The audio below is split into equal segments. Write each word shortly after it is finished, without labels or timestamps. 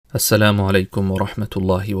Assalamu alaikum wa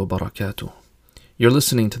rahmatullahi wa barakatuh. You're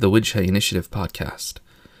listening to the Weighty Initiative podcast.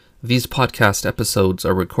 These podcast episodes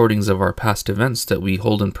are recordings of our past events that we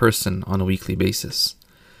hold in person on a weekly basis.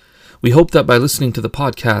 We hope that by listening to the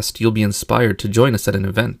podcast, you'll be inspired to join us at an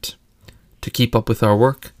event. To keep up with our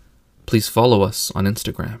work, please follow us on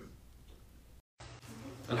Instagram.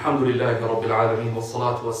 Alhamdulillahi Rabbil Alameen wa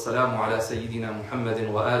salatu wa salamu ala Sayyidina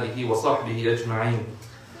Muhammadin wa alihi wa sahbihi ajma'in.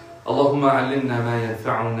 اللهم علمنا ما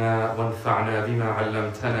ينفعنا وانفعنا بما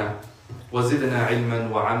علمتنا وزدنا علما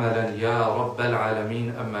وعملا يا رب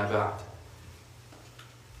العالمين أما بعد.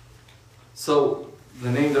 So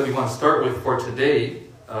the name that we want to start with for today,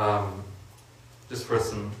 just for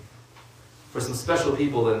some special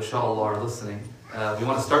people that inshallah are listening, we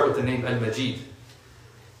want to start with the name Al-Majid.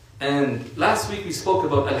 And last week we spoke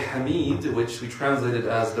about Al-Hamid, which we translated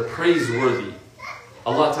as the praiseworthy.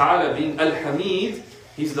 Allah Ta'ala being Al-Hamid,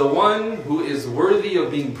 He's the one who is worthy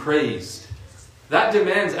of being praised. That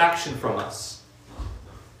demands action from us.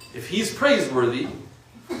 If He's praiseworthy,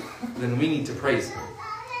 then we need to praise Him.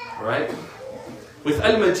 Alright? With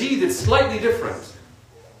Al-Majid, it's slightly different.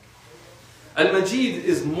 Al-Majid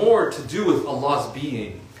is more to do with Allah's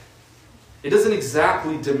being. It doesn't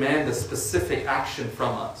exactly demand a specific action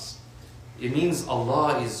from us. It means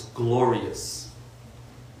Allah is glorious.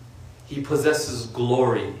 He possesses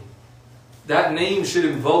glory. That name should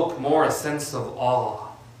invoke more a sense of awe,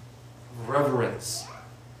 of reverence.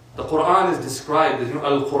 The Quran is described as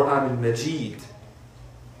Al-Quran al-Majid.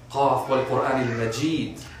 Qaf wal-Quran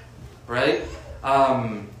al-Majid. Right?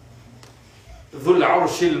 Dhul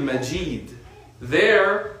Arsh al-Majid.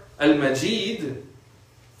 There, al-Majid,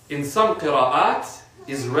 in some qira'at,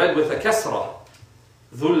 is read with a kasra.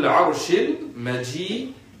 Dhul Arsh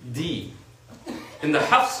al-Majidi. In the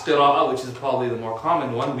Hafs qira'ah, which is probably the more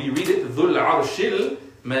common one, we read it Dhul Arshil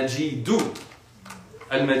Majidu.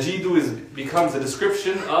 Al-Majidu becomes a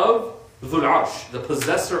description of Dhul Arsh, the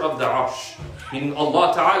possessor of the Arsh. Meaning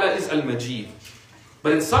Allah Ta'ala is Al-Majid.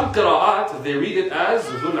 But in some qira'at, they read it as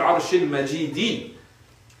Dhul Arshil Majidi.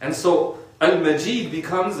 And so Al-Majid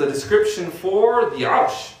becomes a description for the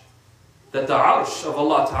Arsh. That the Arsh of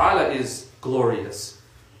Allah Ta'ala is glorious.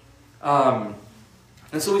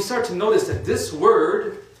 And so we start to notice that this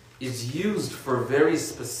word is used for very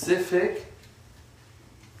specific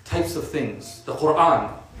types of things. The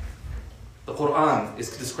Quran is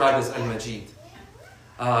described as Al-Majid.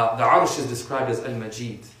 The Arsh is described as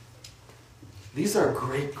Al-Majid. These are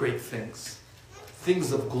great, great things.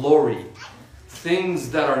 Things of glory. Things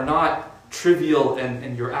that are not trivial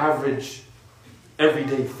and your average,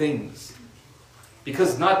 everyday things.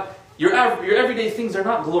 Because your everyday things are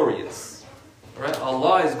not glorious. Right?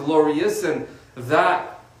 Allah is glorious, and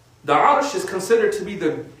that the Arsh is considered to be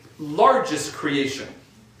the largest creation.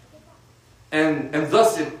 And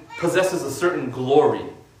thus it possesses a certain glory.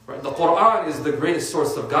 Right? The Quran is the greatest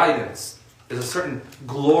source of guidance. There's a certain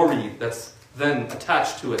glory that's then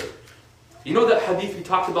attached to it. You know that hadith we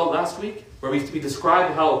talked about last week? Where we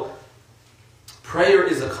described how prayer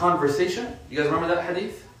is a conversation? You guys remember that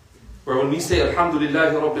hadith? Where when we say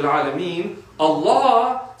Alhamdulillahi Rabbil Alameen,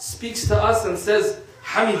 Allah speaks to us and says,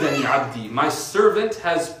 Hamidani Abdi, my servant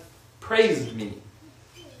has praised me.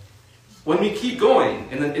 When we keep going,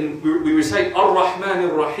 and we recite Ar-Rahman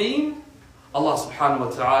Ar-Rahim, Allah subhanahu wa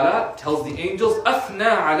ta'ala tells the angels,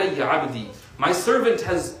 Athna alayya abdi, my servant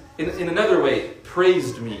has, in another way,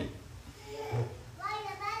 praised me.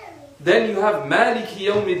 Then you have Maliki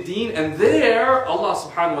Yawmiddin, and there Allah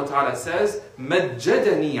subhanahu wa ta'ala says,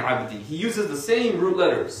 Majjadani Abdi. He uses the same root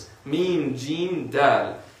letters. Mim, Jim,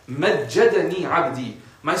 Dal. Majjadani Abdi.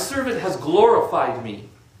 My servant has glorified me.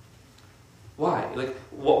 Why?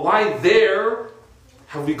 Why there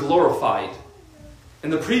have we glorified? In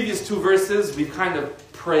the previous two verses, we've kind of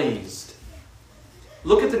praised.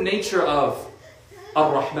 Look at the nature of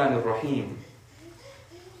Ar-Rahman Ar-Rahim.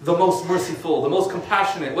 The most merciful, the most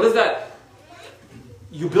compassionate. What is that?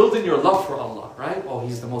 You build in your love for Allah, right? Oh,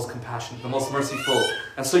 He's the most compassionate, the most merciful.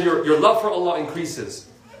 And so your love for Allah increases.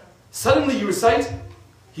 Suddenly you recite,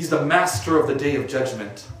 He's the master of the day of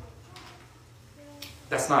judgment.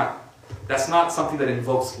 That's not something that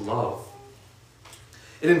invokes love.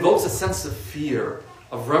 It invokes a sense of fear,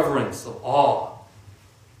 of reverence, of awe.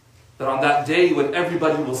 That on that day when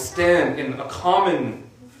everybody will stand in a common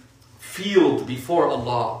field before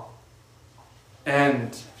Allah,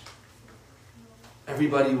 and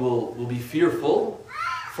everybody will be fearful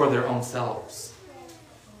for their own selves,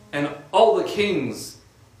 and all the kings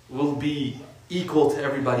will be equal to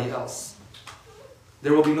everybody else.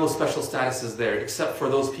 There will be no special statuses there except for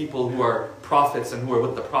those people who are prophets and who are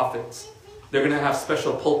with the prophets. They're going to have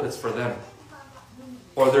special pulpits for them.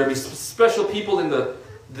 or there be special people in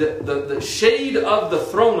the shade of the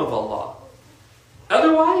throne of Allah.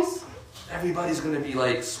 Otherwise, everybody's going to be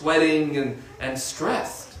like sweating and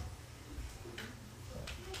stressed.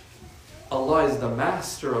 Allah is the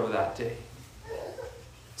master of that day.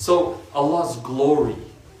 So Allah's glory.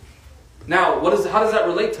 Now, how does that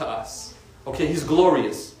relate to us? Okay, He's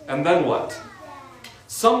glorious. And then what?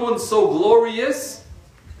 Someone so glorious,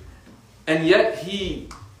 and yet He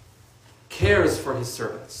cares for His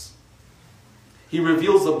servants. He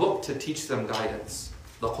reveals a book to teach them guidance,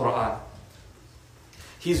 the Quran.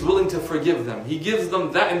 He's willing to forgive them. He gives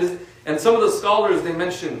them that. And some of the scholars, they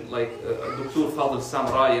mention, like Dr. Fadl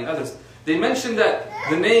Samrai and others, they mention that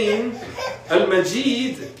the name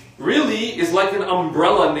Al-Majid really is like an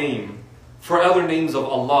umbrella name for other names of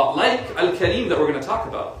Allah, like Al-Karim that we're going to talk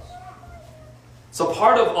about. So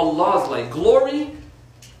part of Allah's glory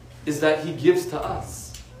is that He gives to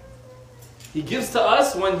us. He gives to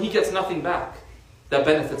us when He gets nothing back that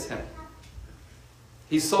benefits Him.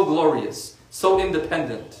 He's so glorious, so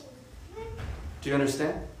independent. Do you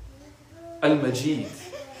understand? Al-Majid.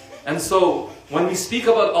 And so, when we speak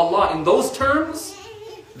about Allah in those terms,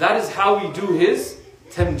 that is how we do His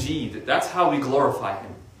tamjeed. That's how we glorify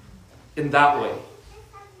Him. In that way.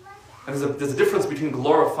 And there's a difference between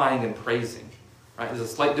glorifying and praising. Right? There's a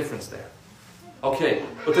slight difference there. Okay,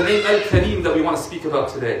 but the name Al-Karim that we want to speak about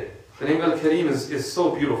today, the name Al-Karim is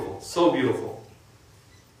so beautiful. So beautiful.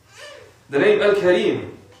 The name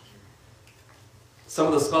Al-Karim, some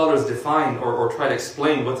of the scholars define or try to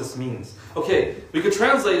explain what this means. Okay, we could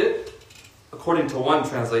translate it, according to one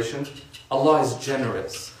translation, Allah is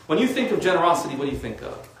generous. When you think of generosity, what do you think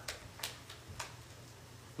of?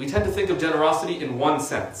 We tend to think of generosity in one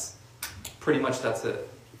sense. Pretty much that's it.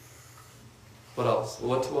 What else?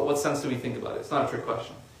 What sense do we think about it? It's not a trick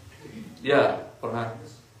question. Yeah.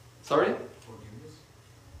 Sorry?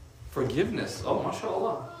 Forgiveness. Oh,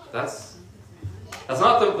 mashallah. That's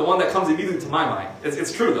not the one that comes immediately to my mind.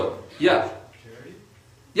 It's true though. Yeah.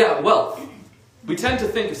 Yeah, wealth. We tend to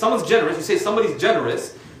think if someone's generous, you say somebody's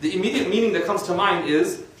generous, the immediate meaning that comes to mind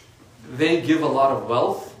is they give a lot of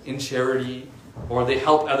wealth in charity, or they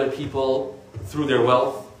help other people through their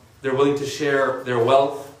wealth. They're willing to share their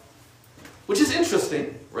wealth. Which is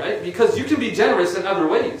interesting, right? Because you can be generous in other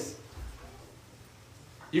ways.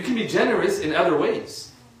 You can be generous in other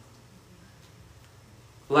ways.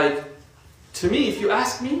 Like, to me, if you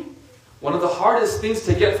ask me, one of the hardest things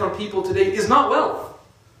to get from people today is not wealth.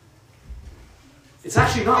 It's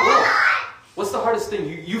actually not wealth. What's the hardest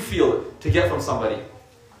thing you feel to get from somebody?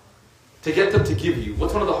 To get them to give you.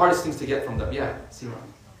 What's one of the hardest things to get from them? Yeah, Simran.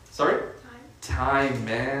 Sorry? Time,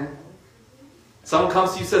 man. Someone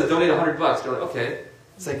comes to you and says, donate $100. You're like, okay.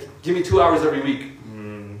 It's like, give me 2 hours every week.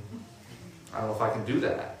 I don't know if I can do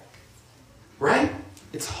that. Right?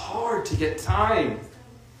 It's hard to get time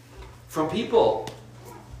from people.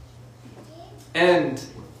 And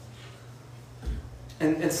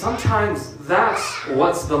sometimes that's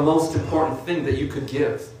what's the most important thing that you could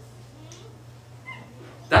give.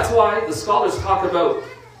 That's why the scholars talk about,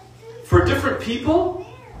 for different people,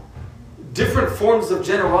 different forms of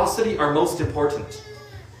generosity are most important.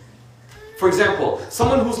 For example,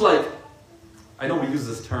 someone who's like, I know we use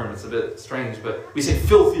this term, it's a bit strange, but we say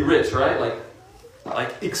filthy rich, right?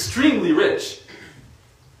 Like extremely rich.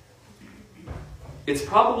 It's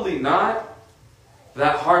probably not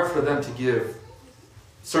that hard for them to give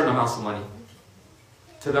certain amounts of money.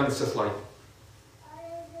 To them it's just like,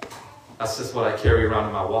 that's just what I carry around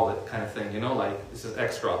in my wallet kind of thing, like this is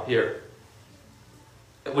extra here.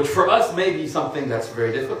 Which for us may be something that's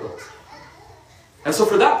very difficult. And so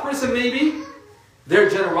for that person maybe, their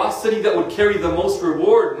generosity that would carry the most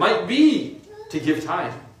reward might be to give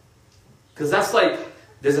time. Because that's like,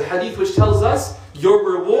 there's a hadith which tells us, your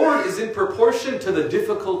reward is in proportion to the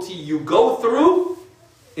difficulty you go through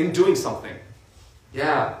in doing something.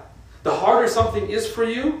 Yeah. The harder something is for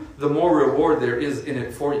you, the more reward there is in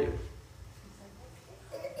it for you.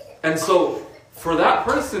 And so, for that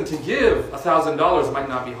person to give $1,000 might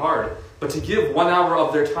not be hard, but to give 1 hour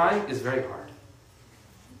of their time is very hard.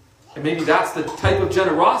 And maybe that's the type of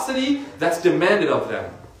generosity that's demanded of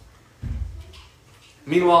them.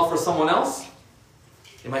 Meanwhile, for someone else,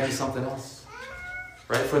 it might be something else.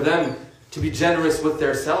 Right? For them to be generous with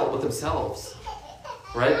themselves.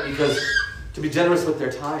 Right? Because to be generous with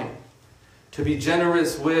their time. To be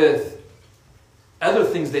generous with other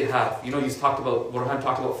things they have. You talked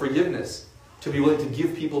about forgiveness. To be willing to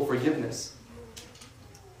give people forgiveness.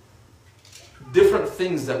 Different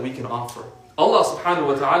things that we can offer. Allah subhanahu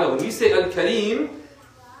wa ta'ala, when we say Al-Karim,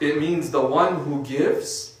 it means the one who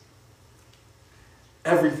gives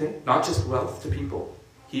everything, not just wealth to people,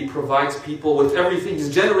 He provides people with everything.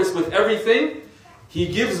 He's generous with everything. He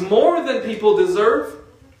gives more than people deserve,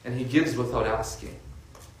 and He gives without asking.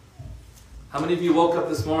 How many of you woke up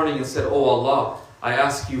this morning and said, "Oh Allah, I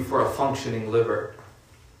ask you for a functioning liver"?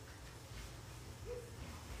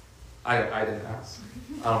 I didn't ask.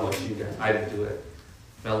 I don't know what you did. I didn't do it.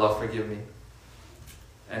 May Allah forgive me.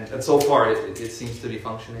 And so far, it seems to be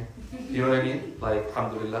functioning. You know what I mean? Like,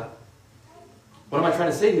 alhamdulillah. What am I trying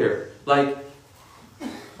to say here? Like,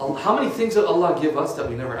 how many things did Allah give us that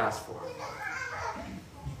we never asked for?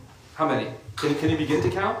 How many? Can you begin to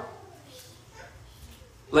count?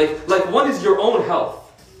 Like one is your own health.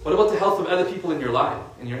 What about the health of other people in your life?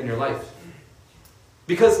 In your life?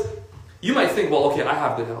 Because you might think, well, okay, I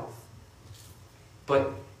have good health.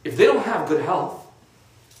 But if they don't have good health,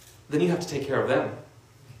 then you have to take care of them.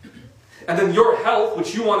 And then your health,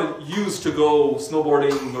 which you want to use to go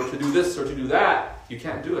snowboarding or to do this or to do that, you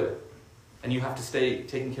can't do it. And you have to stay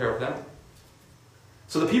taking care of them.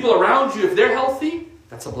 So the people around you, if they're healthy,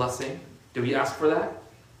 that's a blessing. Do we ask for that?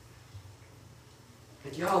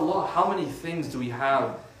 Like, Ya Allah, how many things do we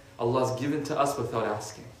have Allah's given to us without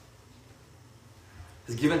asking?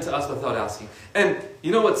 He's given to us without asking. And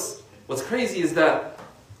you know what's crazy is that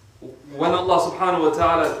when Allah subhanahu wa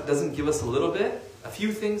ta'ala doesn't give us a little bit, a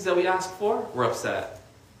few things that we ask for, we're upset.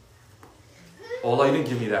 Oh Allah, you didn't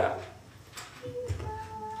give me that.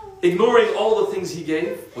 Ignoring all the things He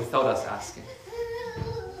gave without us asking.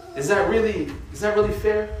 Is that really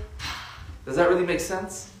fair? Does that really make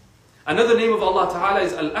sense? Another name of Allah Ta'ala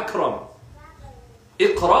is Al-Akram.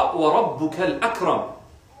 Iqra wa rabbuka al-Akram.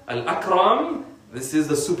 Al-Akram, this is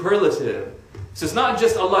the superlative. So it's not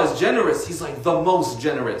just Allah is generous, He's like the most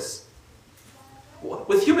generous.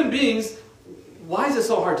 With human beings, why is it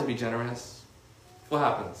so hard to be generous? What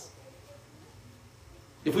happens?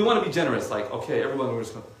 If we want to be generous, like, okay, everyone, we're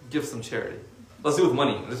just going to give some charity. Let's do it with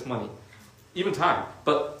money, this money. Even time.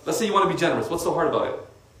 But let's say you want to be generous. What's so hard about it?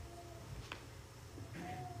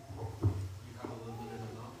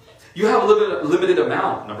 You have a limited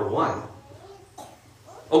amount, number one.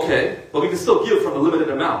 Okay, but we can still give from a limited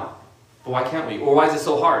amount. But why can't we? Or why is it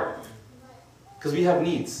so hard? Because we have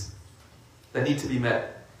needs that need to be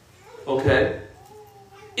met. Okay?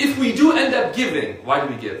 If we do end up giving, why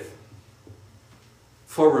do we give?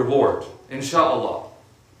 For reward, inshallah.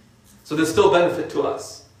 So there's still benefit to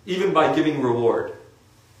us, even by giving reward.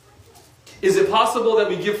 Is it possible that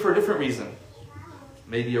we give for a different reason?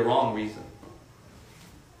 Maybe a wrong reason.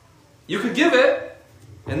 You could give it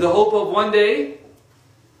in the hope of one day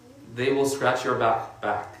they will scratch your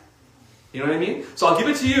back. You know what I mean? So I'll give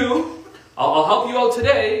it to you. I'll help you out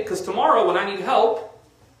today, because tomorrow when I need help,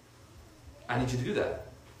 I need you to do that.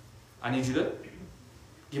 I need you to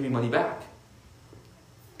give me money back.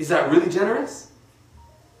 Is that really generous?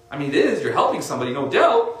 I mean, it is. You're helping somebody, no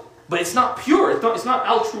doubt, but it's not pure. It's not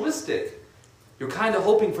altruistic. You're kind of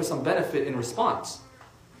hoping for some benefit in response.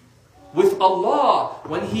 With Allah,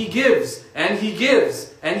 when He gives, and He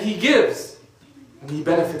gives, and He gives, and He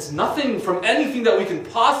benefits nothing from anything that we can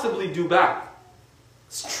possibly do back.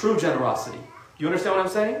 It's true generosity. You understand what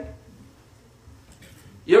I'm saying?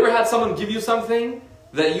 You ever had someone give you something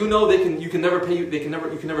that you know you can never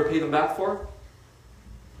pay them back for?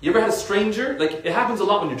 You ever had a stranger? Like, it happens a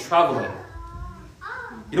lot when you're traveling.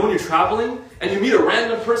 You know when you're traveling and you meet a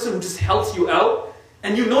random person who just helps you out,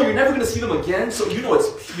 and you know you're never going to see them again, so you know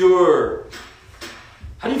it's pure.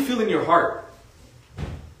 How do you feel in your heart?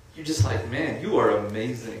 You're just like, man, you are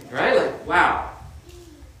amazing, right? Like, wow.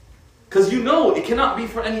 Because you know it cannot be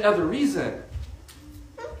for any other reason.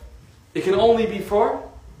 It can only be for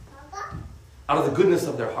out of the goodness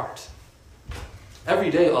of their heart. Every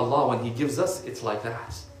day Allah, when He gives us, it's like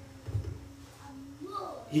that.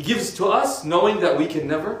 He gives to us knowing that we can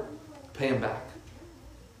never pay Him back.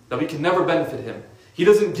 That we can never benefit Him. He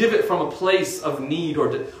doesn't give it from a place of need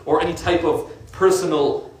or any type of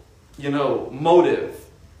personal, motive.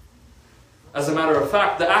 As a matter of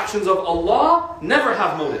fact, the actions of Allah never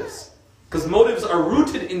have motives. Because motives are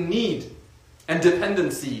rooted in need and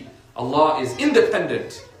dependency. Allah is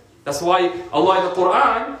independent. That's why Allah in the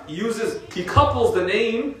Quran He couples the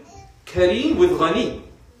name Karim with Ghani.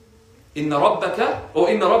 Inna Rabbaka, or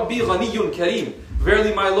Inna Rabbi Ghaniyun Karim.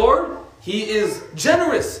 Verily my Lord, He is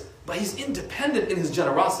generous, but He's independent in His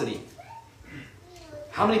generosity.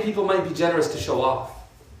 How many people might be generous to show off?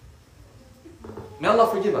 May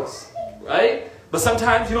Allah forgive us, right? But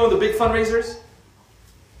sometimes, in the big fundraisers,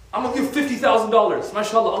 I'm going to give $50,000.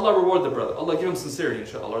 MashaAllah, Allah reward the brother. Allah give him sincerity,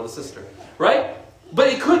 inshallah, or the sister. Right? But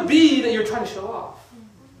it could be that you're trying to show off.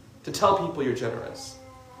 To tell people you're generous.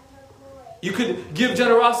 You could give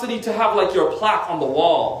generosity to have like your plaque on the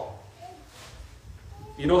wall.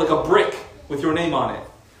 You know, like a brick with your name on it.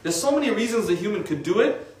 There's so many reasons the human could do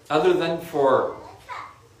it other than for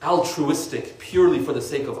altruistic, purely for the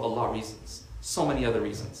sake of Allah reasons. So many other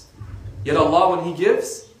reasons. Yet Allah, when He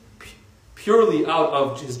gives, purely out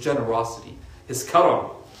of His generosity, His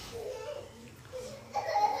karam.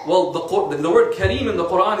 Well, the word Karim in the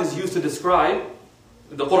Quran is used to describe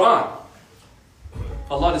the Quran.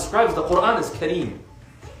 Allah describes the Quran as Karim.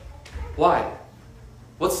 Why?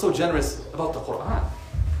 What's so generous about the Quran?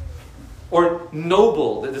 Or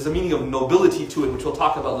noble, there's a meaning of nobility to it, which we'll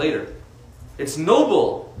talk about later. It's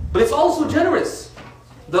noble, but it's also generous.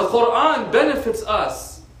 The Quran benefits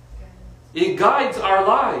us. It guides our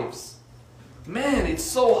lives. Man, it's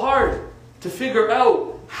so hard to figure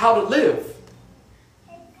out how to live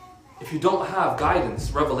if you don't have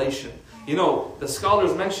guidance, revelation. You know, the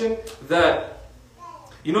scholars mention that,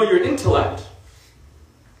 you know, your intellect.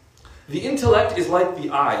 The intellect is like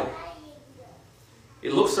the eye.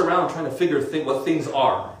 It looks around trying to figure what things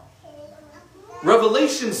are.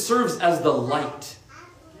 Revelation serves as the light,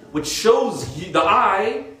 which shows the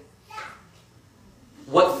eye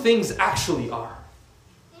what things actually are.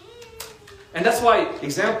 And that's why,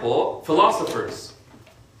 example, philosophers.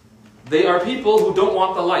 They are people who don't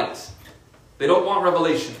want the light. They don't want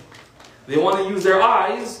revelation. They want to use their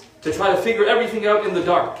eyes to try to figure everything out in the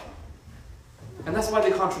dark. And that's why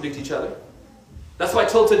they contradict each other. That's why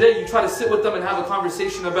till today you try to sit with them and have a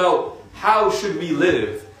conversation about how should we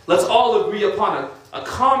live. Let's all agree upon a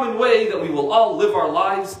common way that we will all live our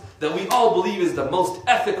lives, that we all believe is the most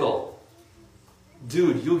ethical.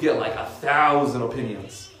 Dude, you'll get like 1,000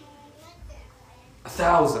 opinions.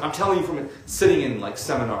 1,000. I'm telling you from sitting in like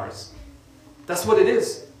seminars. That's what it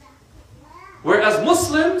is. Whereas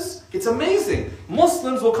Muslims, it's amazing.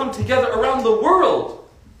 Muslims will come together around the world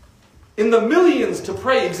in the millions to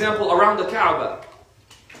pray, example, around the Kaaba.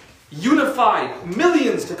 Unified,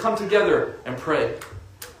 millions to come together and pray.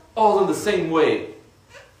 All in the same way.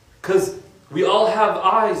 Because we all have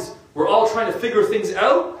eyes. We're all trying to figure things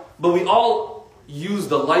out, but we all use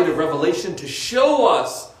the light of revelation to show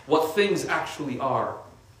us what things actually are.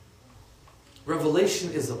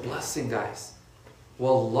 Revelation is a blessing, guys.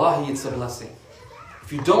 Wallahi, it's a blessing.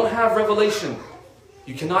 If you don't have revelation,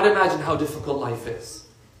 you cannot imagine how difficult life is.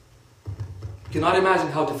 You cannot imagine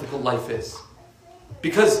how difficult life is.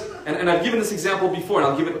 Because, and I've given this example before, and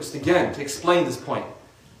I'll give it just again to explain this point.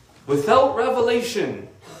 Without revelation,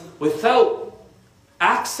 without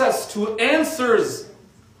access to answers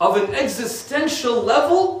of an existential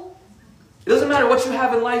level, it doesn't matter what you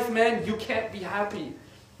have in life, man, you can't be happy.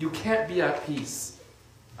 You can't be at peace.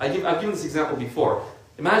 I've given this example before.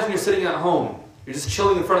 Imagine you're sitting at home, you're just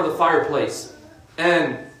chilling in front of the fireplace,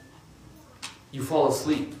 and you fall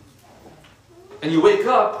asleep. And you wake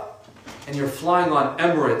up, and you're flying on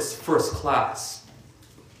Emirates first class.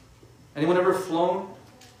 Anyone ever flown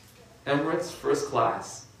Emirates first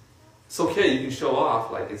class? It's okay, you can show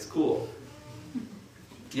off, like it's cool.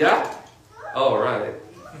 Yeah? Oh, right.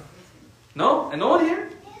 No? And no one here?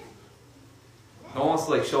 No one wants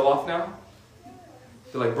to like show off now?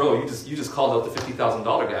 They're like, bro, you just called out the $50,000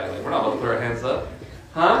 guy. Like, we're not about to put our hands up.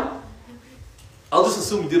 Huh? I'll just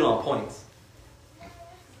assume you did it on points.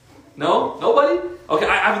 No? Nobody? Okay,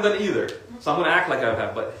 I haven't done it either. So I'm going to act like I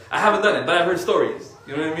have, but I haven't done it, but I've heard stories.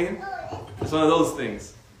 You know what I mean? It's one of those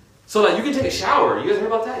things. So like, you can take a shower. You guys heard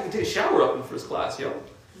about that? You can take a shower up in first class, yo.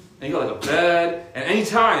 And you got like a bed, and any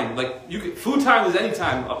time, like food time is any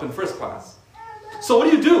time up in first class. So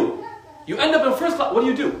what do? You end up in first class, what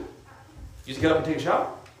do? You just get up and take a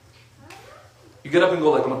shower? You get up and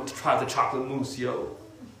go like, I'm going to try the chocolate mousse, yo.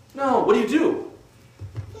 No, what do?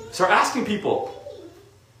 Start asking people,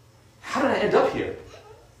 how did I end up here?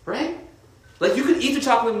 Right? Like you could eat the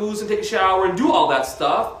chocolate mousse and take a shower and do all that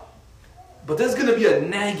stuff, but there's going to be a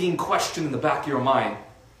nagging question in the back of your mind.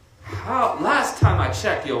 Last time I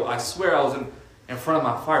checked, yo, I swear I was in front of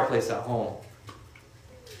my fireplace at home.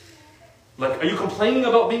 Like, are you complaining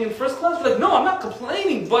about being in first class? You're like, no, I'm not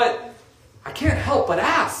complaining, but I can't help but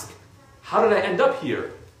ask, how did I end up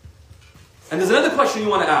here? And there's another question you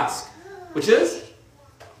want to ask, which is,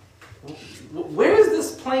 where is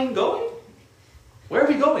this plane going? Where are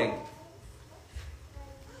we going?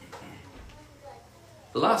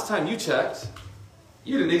 The last time you checked,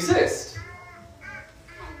 you didn't exist.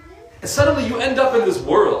 And suddenly you end up in this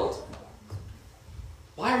world.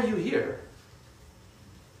 Why are you here?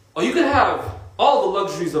 Oh, you could have all the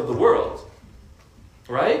luxuries of the world,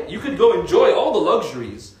 right? You could go enjoy all the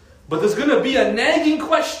luxuries, but there's going to be a nagging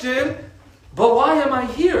question, but why am I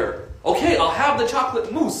here? Okay, I'll have the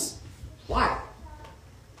chocolate mousse. Why?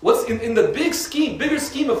 What's in the bigger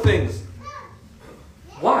scheme of things?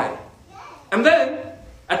 Why? And then,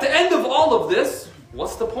 At the end of all of this,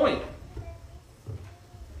 what's the point?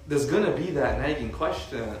 There's going to be that nagging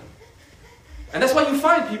question. And that's why you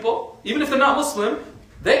find people, even if they're not Muslim,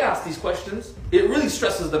 they ask these questions. It really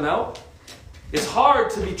stresses them out. It's hard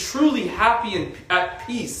to be truly happy and at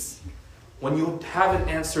peace when you haven't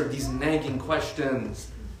answered these nagging questions.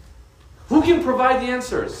 Who can provide the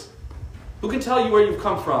answers? Who can tell you where you've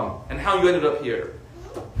come from and how you ended up here?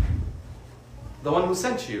 The one who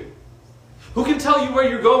sent you. Who can tell you where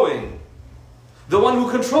you're going? The one who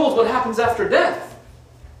controls what happens after death.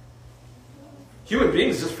 Human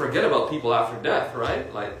beings just forget about people after death,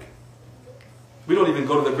 right? Like, we don't even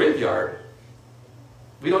go to the graveyard.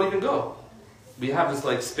 We don't even go. We have this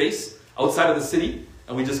like space outside of the city,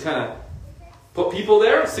 and we just kind of put people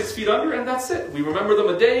there, 6 feet under, and that's it. We remember them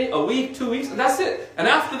a day, a week, 2 weeks, and that's it. And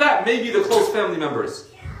after that, maybe the close family members.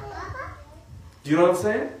 Do you know what I'm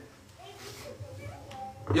saying?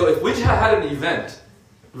 Yo, if we had an event,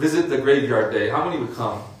 visit the graveyard day, how many would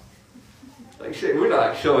come? Like, shit, we're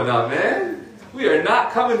not showing up, man. We are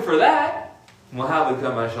not coming for that. Muhammad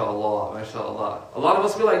come, mashallah, mashallah. A lot of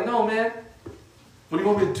us be like, no, man. What do you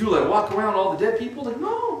want me to do? Like, walk around all the dead people? Like,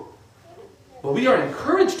 no. But we are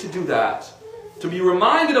encouraged to do that. To be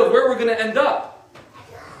reminded of where we're going to end up.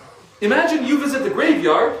 Imagine you visit the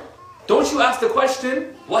graveyard. Don't you ask the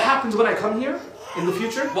question, what happens when I come here in the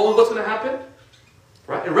future? What's going to happen?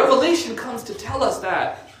 Right? And Revelation comes to tell us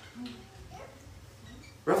that.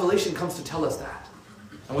 Revelation comes to tell us that.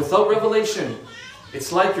 And without revelation,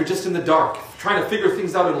 it's like you're just in the dark, trying to figure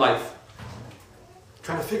things out in life.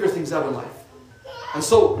 Trying to figure things out in life. And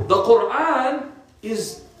so, the Quran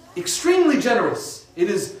is extremely generous. It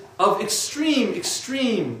is of extreme,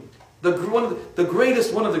 one of the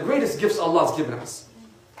greatest gifts Allah's given us.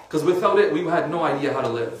 Because without it, we had no idea how to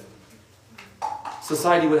live.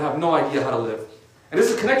 Society would have no idea how to live. And this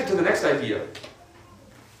is connected to the next idea.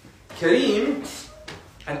 Karim,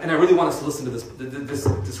 and I really want us to listen to this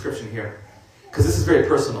description here, because this is very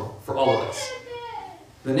personal for all of us.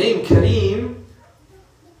 The name Karim,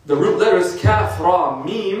 the root letters Kaf, Ra,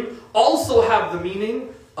 Mim, also have the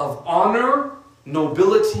meaning of honor,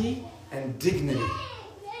 nobility, and dignity.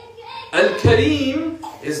 Al-Karim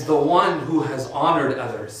is the one who has honored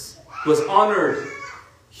others, who has honored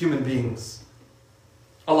human beings.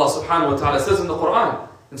 Allah subhanahu wa ta'ala says in the Quran,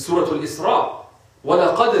 in Surah Al-Isra,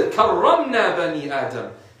 وَلَقَدْ كَرَّمْنَا بَنِي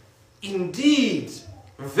آدَمَ. Indeed,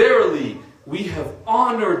 verily, we have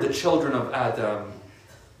honored the children of Adam.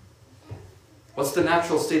 What's the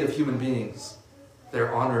natural state of human beings?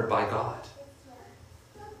 They're honored by God.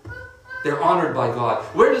 They're honored by God.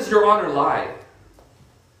 Where does your honor lie?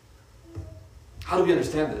 How do we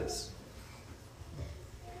understand this?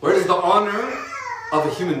 Where does the honor of a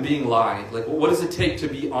human being lie? Like, what does it take to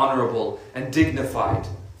be honorable and dignified?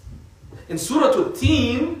 In Surah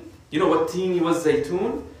At-Teen, you know what Teen was,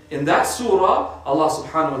 Zaytun? In that surah, Allah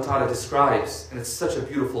subhanahu wa ta'ala describes, and it's such a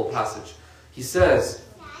beautiful passage. He says,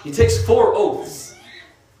 he takes 4 oaths.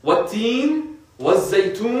 وَالتِّينِ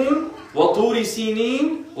وَالزَّيْتُونِ وَطُورِ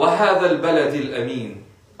سِينِينَ وَهَذَا الْبَلَدِ الْأَمِينَ.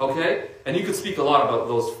 Okay? And you could speak a lot about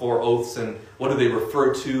those 4 oaths and what do they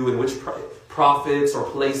refer to and which prophets or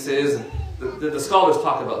places. And the scholars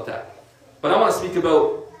talk about that. But I want to speak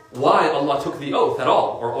about why Allah took the oath at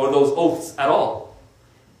all, or those oaths at all.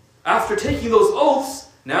 After taking those oaths,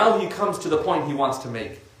 now he comes to the point he wants to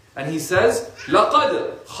make. And he says,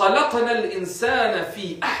 لَقَدْ خَلَقْنَا الْإِنسَانَ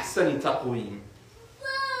فِي أَحْسَنِ تَقْوِيمٍ.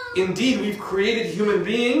 Indeed, we've created human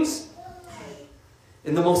beings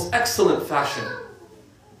in the most excellent fashion.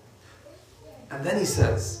 And then he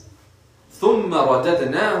says, ثُمَّ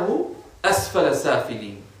رَدَدْنَاهُ أَسْفَلَ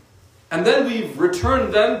سَافِلِينَ. And then we've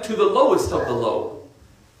returned them to the lowest of the low.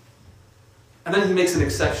 And then he makes an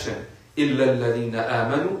exception. إِلَّا الَّذِينَ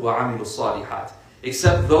آمَنُوا وَعَمِلُوا الصَّالِحَاتِ.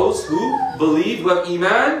 Except those who believe, who have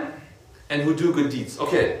iman, and who do good deeds.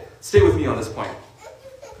 Okay, stay with me on this point.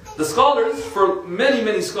 The scholars, for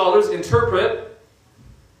many scholars, interpret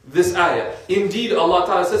this ayah. Indeed, Allah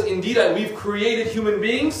Ta'ala says, indeed, we've created human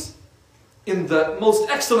beings in the most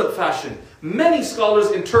excellent fashion. Many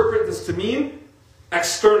scholars interpret this to mean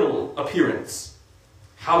external appearance.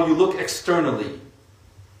 How you look externally.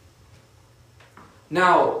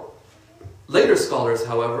 Now, later scholars,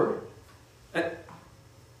 however,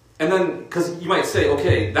 and then, because you might say,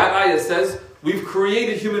 okay, that ayah says, we've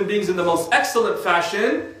created human beings in the most excellent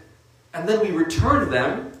fashion, and then we return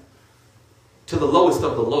them to the lowest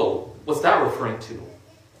of the low. What's that referring to?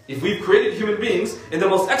 If we've created human beings in the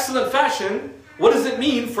most excellent fashion, what does it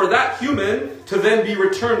mean for that human to then be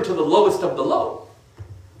returned to the lowest of the low?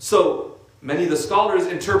 So, many of the scholars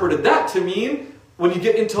interpreted that to mean, when you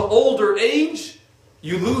get into older age,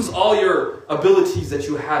 You lose all your abilities that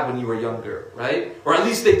you had when you were younger, right? Or at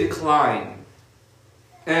least they decline.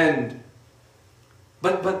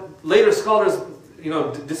 But later scholars,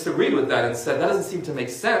 disagreed with that and said that doesn't seem to make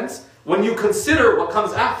sense when you consider what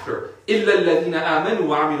comes after. إِلَّا الَّذِينَ آمَنُوا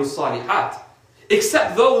وَعَمِلُوا الصَّالِحَاتِ.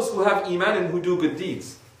 Except those who have iman and who do good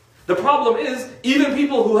deeds. The problem is, even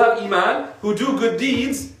people who have iman, who do good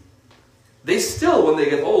deeds, they still, when they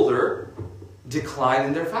get older, decline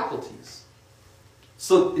in their faculties.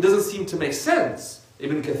 So it doesn't seem to make sense.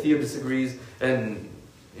 Ibn Kathir disagrees, and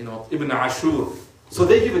Ibn Ashur. So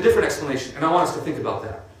they give a different explanation, and I want us to think about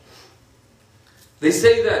that. They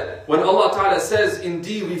say that when Allah Ta'ala says,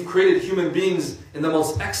 indeed we've created human beings in the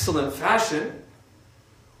most excellent fashion,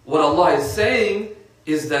 what Allah is saying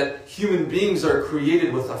is that human beings are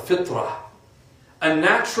created with a fitrah, a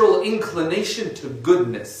natural inclination to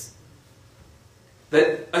goodness.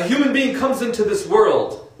 That a human being comes into this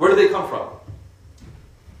world, where do they come from?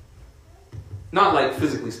 Not like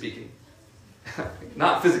physically speaking.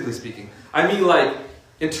 Not physically speaking. I mean like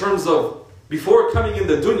in terms of before coming in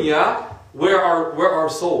the dunya, where are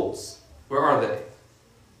souls? Where are they?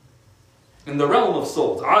 In the realm of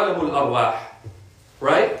souls. Alamul arwah.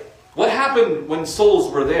 Right? What happened when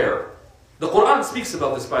souls were there? The Quran speaks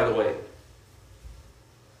about this, by the way.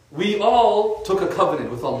 We all took a covenant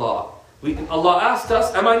with Allah. Allah asked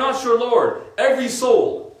us, am I not your Lord? Every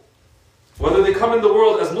soul, whether they come in the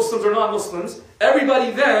world as Muslims or non-Muslims,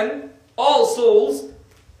 everybody then, all souls,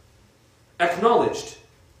 acknowledged,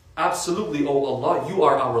 absolutely, O Allah, you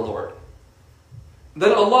are our Lord.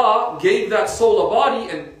 Then Allah gave that soul a body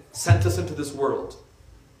and sent us into this world.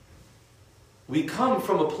 We come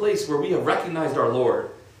from a place where we have recognized our Lord.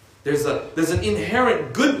 There's an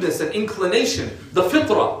inherent goodness and inclination, the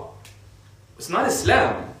fitrah. It's not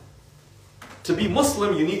Islam. To be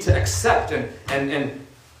Muslim, you need to accept and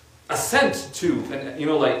assent to,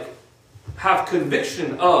 and have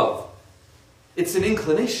conviction of. It's an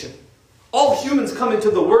inclination. All humans come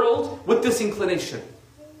into the world with this inclination.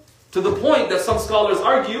 To the point that some scholars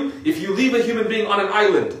argue, if you leave a human being on an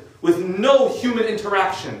island with no human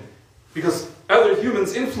interaction, because other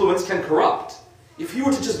humans' influence can corrupt. If you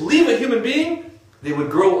were to just leave a human being, they would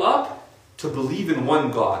grow up to believe in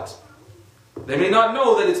one God. They may not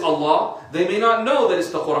know that it's Allah. They may not know that it's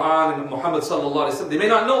the Quran and Muhammad sallallahu alaihi wasallam. They may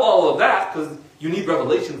not know all of that because you need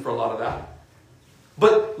revelation for a lot of that.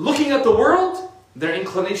 But looking at the world, their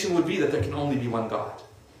inclination would be that there can only be one God.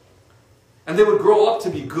 And they would grow up to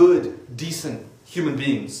be good, decent human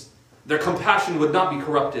beings. Their compassion would not be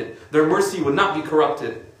corrupted. Their mercy would not be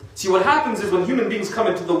corrupted. See, what happens is when human beings come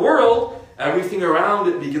into the world, everything around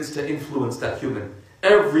it begins to influence that human.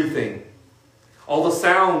 Everything. All the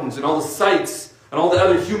sounds and all the sights and all the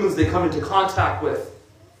other humans they come into contact with.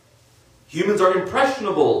 Humans are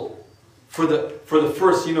impressionable for the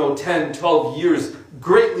first, 10, 12 years.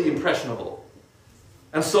 Greatly impressionable.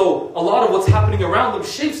 And so, a lot of what's happening around them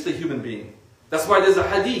shapes the human being. That's why there's a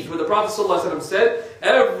hadith where the Prophet ﷺ said,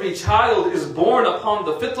 every child is born upon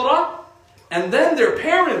the fitrah, and then their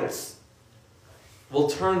parents will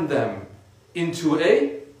turn them into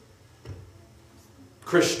a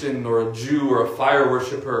Christian or a Jew or a fire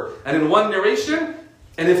worshipper. And in one narration,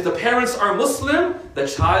 and if the parents are Muslim, the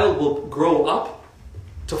child will grow up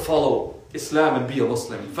to follow Islam and be a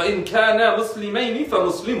Muslim. فَإِنْ كَانَا مُسْلِمَيْنِ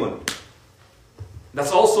فَمُسْلِمٌ.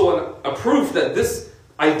 That's also a proof that this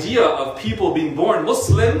idea of people being born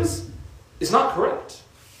Muslims is not correct.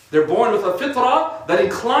 They're born with a fitrah that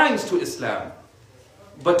inclines to Islam.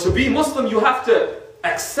 But to be Muslim, you have to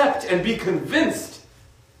accept and be convinced.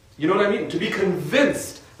 You know what I mean? To be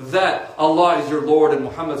convinced that Allah is your Lord and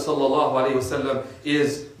Muhammad sallallahu alaihi wasallam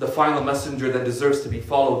is the final messenger that deserves to be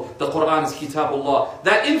followed. The Quran is Kitabullah.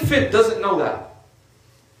 That infant doesn't know that.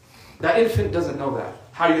 That infant doesn't know that.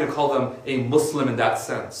 How are you going to call them a Muslim in that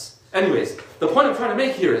sense? Anyways, the point I'm trying to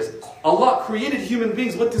make here is Allah created human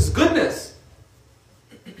beings with this goodness.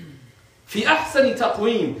 في أحسن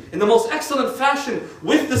تقويم, in the most excellent fashion,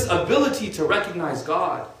 with this ability to recognize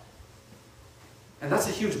God. And that's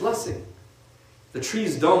a huge blessing. The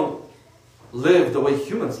trees don't live the way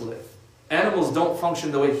humans live. Animals don't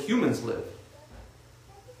function the way humans live.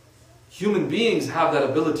 Human beings have that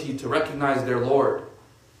ability to recognize their Lord.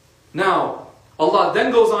 Now, Allah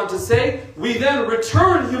then goes on to say, we then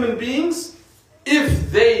return human beings if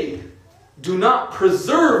they do not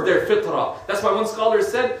preserve their fitrah. That's why one scholar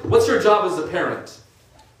said, what's your job as a parent?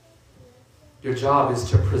 Your job is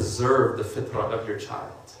to preserve the fitrah of your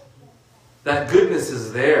child. That goodness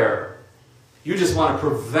is there. You just want to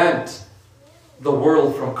prevent the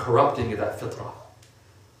world from corrupting that fitrah.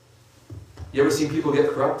 You ever seen people get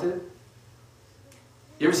corrupted?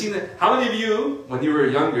 You ever seen that? How many of you, when you were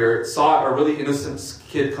younger, saw a really innocent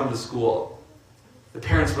kid come to school? The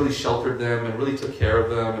parents really sheltered them and really took care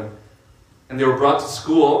of them. And they were brought to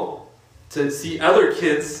school to see other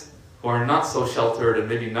kids who are not so sheltered and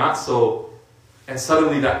maybe not so... And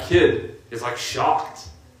suddenly that kid is like shocked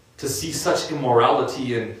to see such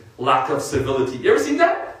immorality and lack of civility. You ever seen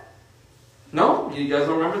that? No? You guys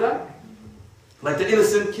don't remember that? Like the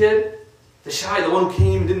innocent kid, the shy, the one who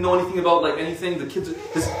came and didn't know anything about like anything. The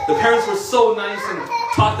parents were so nice and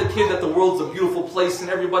taught the kid that the world's a beautiful place and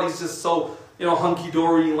everybody's just so,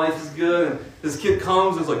 hunky-dory and life is good. And this kid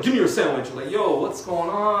comes and is like, give me your sandwich. You're like, yo, what's going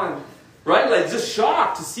on? Right? Like just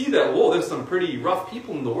shocked to see that, whoa, there's some pretty rough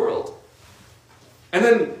people in the world. And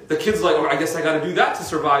then the kid's like, oh, I guess I got to do that to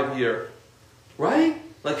survive here. Right?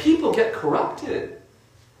 Like people get corrupted.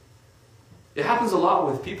 It happens a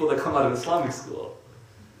lot with people that come out of Islamic school.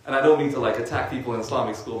 And I don't mean to like attack people in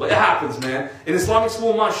Islamic school, but it happens, man. In Islamic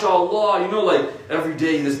school, mashallah, like every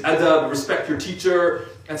day there's adab, respect your teacher,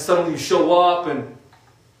 and suddenly you show up and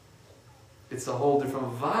it's a whole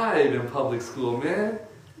different vibe in public school, man.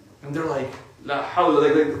 And they're like, la hawla,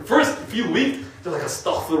 like the first few weeks, they're like,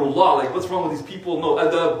 astaghfirullah, like what's wrong with these people? No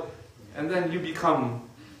adab. And then you become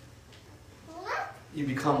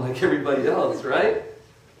like everybody else, right?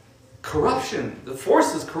 Corruption. The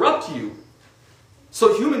forces corrupt you.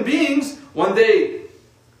 So human beings, when they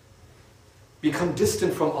become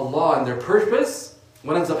distant from Allah and their purpose,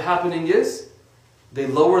 what ends up happening is they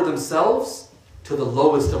lower themselves to the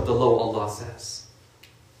lowest of the low, Allah says.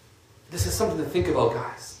 This is something to think about,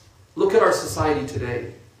 guys. Look at our society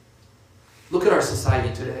today. Look at our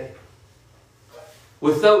society today.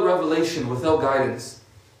 Without revelation, without guidance,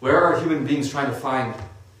 where are human beings trying to find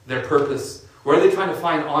their purpose? Where are they trying to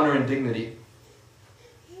find honor and dignity?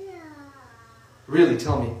 Really,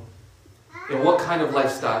 tell me. In what kind of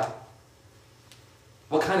lifestyle?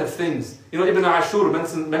 What kind of things? Ibn Ashur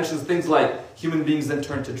mentions things like human beings then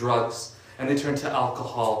turn to drugs, and they turn to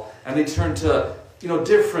alcohol, and they turn to,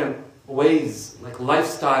 different ways, like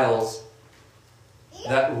lifestyles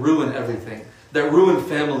that ruin everything, that ruin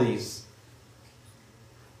families,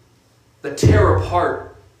 that tear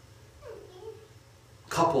apart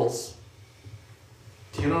couples.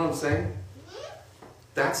 Do you know what I'm saying?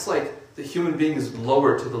 That's like the human being is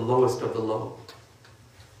lower to the lowest of the low.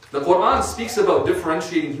 The Quran speaks about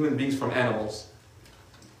differentiating human beings from animals.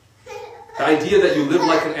 The idea that you live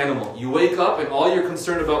like an animal. You wake up and all you're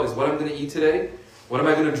concerned about is what I'm going to eat today, what am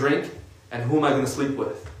I going to drink, and who am I going to sleep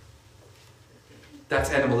with.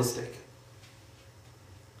 That's animalistic.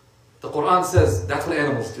 The Quran says that's what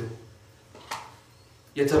animals do.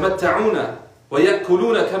 يَتَمَتَّعُونَ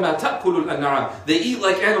وَيَأْكُلُونَ كَمَا تَأْكُلُ الْأَنْعَامِ. They eat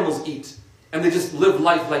like animals eat. And they just live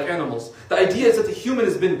life like animals. The idea is that the human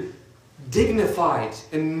has been dignified.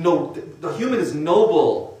 And the human is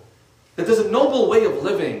noble. That there's a noble way of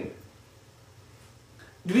living.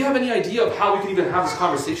 Do we have any idea of how we can even have this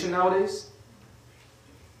conversation nowadays?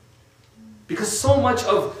 Because so much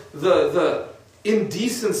of the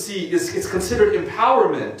indecency is considered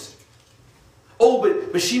empowerment. Oh,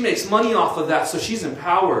 but she makes money off of that, so she's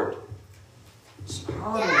empowered.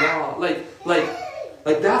 SubhanAllah.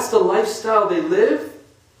 Like that's the lifestyle they live,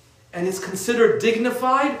 and it's considered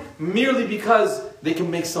dignified merely because they can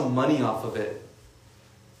make some money off of it.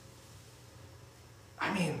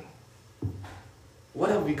 I mean, what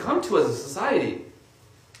have we come to as a society?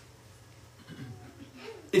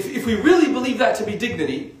 If we really believe that to be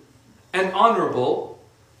dignity and honorable,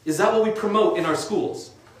 is that what we promote in our schools?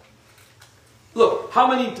 Look, how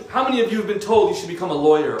many of you have been told you should become a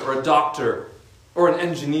lawyer or a doctor or an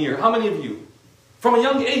engineer? How many of you? From a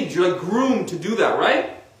young age, you're like groomed to do that,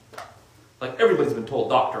 right? Like everybody's been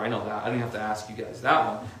told doctor, I know that. I don't have to ask you guys that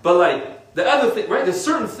one. But like the other thing, right? There's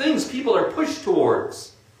certain things people are pushed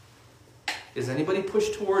towards. Is anybody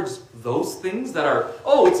pushed towards those things that are,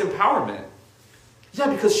 oh, it's empowerment?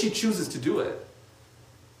 Yeah, because she chooses to do it.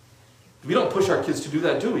 We don't push our kids to do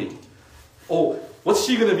that, do we? Oh, what's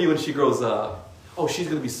she going to be when she grows up? Oh, she's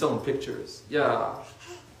going to be selling pictures. Yeah.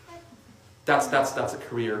 That's a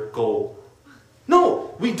career goal.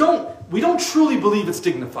 No, we don't truly believe it's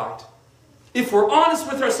dignified. If we're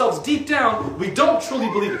honest with ourselves deep down, we don't truly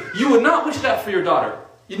believe it. You would not wish that for your daughter.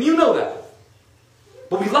 And you know that.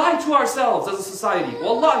 But we lie to ourselves as a society.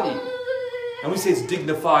 Wallahi. And we say it's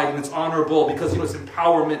dignified and it's honorable because, it's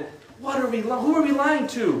empowerment. Who are we lying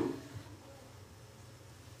to?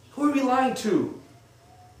 Who are we lying to?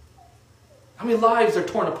 How many lives are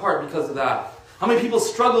torn apart because of that? How many people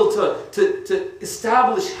struggle to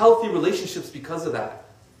establish healthy relationships because of that?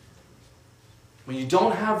 When you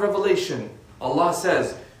don't have revelation, Allah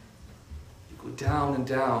says, you go down and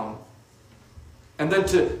down. And then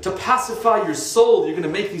to pacify your soul, you're going to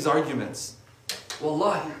make these arguments.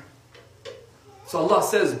 Wallahi. So Allah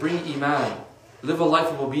says, bring iman. Live a life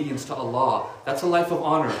of obedience to Allah. That's a life of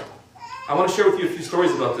honor. I want to share with you a few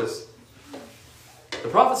stories about this. The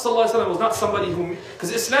Prophet ﷺ was not somebody who...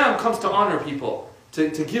 Because Islam comes to honor people, to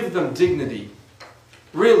give them dignity.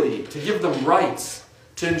 Really, to give them rights,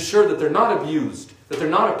 to ensure that they're not abused, that they're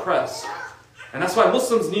not oppressed. And that's why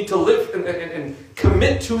Muslims need to live and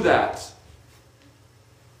commit to that.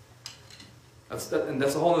 And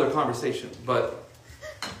that's a whole other conversation. But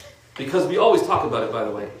because we always talk about it, by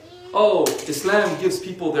the way. Oh, Islam gives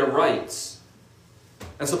people their rights.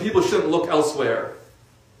 And so people shouldn't look elsewhere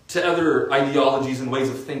to other ideologies and ways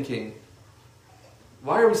of thinking.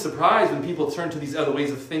 Why are we surprised when people turn to these other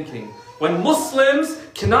ways of thinking? When Muslims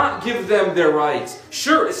cannot give them their rights.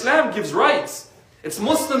 Sure, Islam gives rights. It's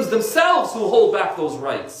Muslims themselves who hold back those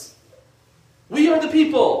rights. We are the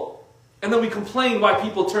people. And then we complain why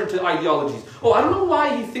people turn to ideologies. Oh, I don't know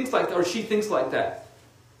why he thinks like that or she thinks like that.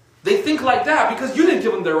 They think like that because you didn't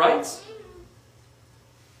give them their rights.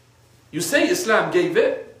 You say Islam gave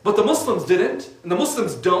it, but the Muslims didn't. And the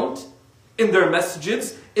Muslims don't. In their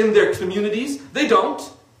messages, in their communities, they don't.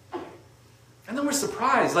 And then we're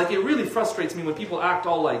surprised. Like, it really frustrates me when people act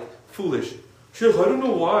all like foolish. Sheikh, I don't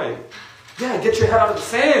know why. Yeah, get your head out of the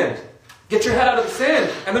sand. Get your head out of the sand.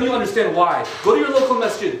 And then you'll understand why. Go to your local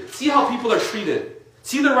masjid. See how people are treated.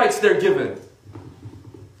 See the rights they're given.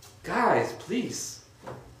 Guys, please.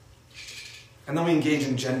 And then we engage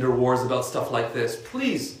in gender wars about stuff like this.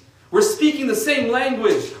 Please. We're speaking the same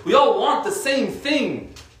language. We all want the same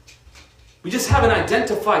thing. We just haven't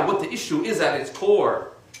identified what the issue is at its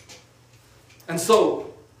core. And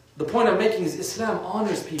so, the point I'm making is Islam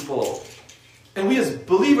honors people. And we as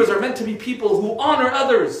believers are meant to be people who honor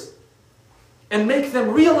others. And make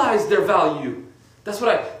them realize their value. That's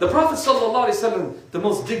what the Prophet ﷺ, the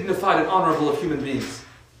most dignified and honorable of human beings.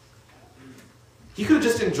 He could have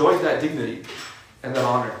just enjoyed that dignity and that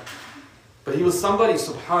honor. But he was somebody,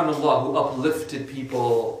 subhanAllah, who uplifted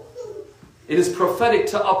people. It is prophetic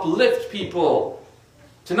to uplift people.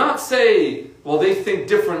 To not say, well, they think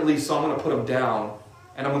differently, so I'm going to put them down.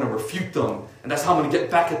 And I'm going to refute them. And that's how I'm going to get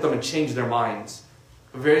back at them and change their minds.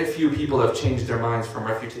 Very few people have changed their minds from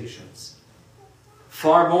refutations.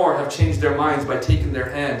 Far more have changed their minds by taking their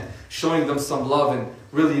hand, showing them some love and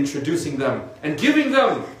really introducing them. And giving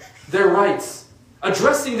them their rights.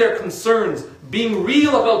 Addressing their concerns. Being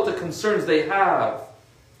real about the concerns they have.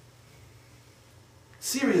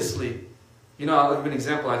 Seriously. You know, I'll give an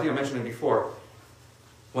example. I think I mentioned it before.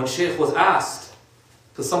 When Shaykh was asked,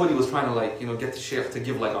 because somebody was trying to get the Shaykh to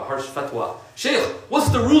give a harsh fatwa. Shaykh, what's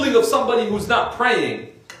the ruling of somebody who's not praying?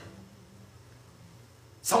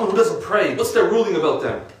 Someone who doesn't pray, what's their ruling about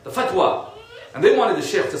them? The fatwa. And they wanted the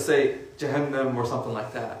Shaykh to say Jahannam or something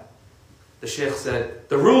like that. The Shaykh said,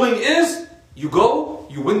 the ruling is, you go,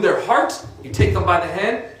 you win their heart, you take them by the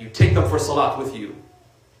hand, you take them for salat with you.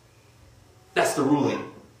 That's the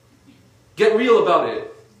ruling. Get real about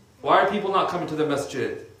it. Why are people not coming to the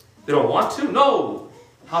masjid? They don't want to? No.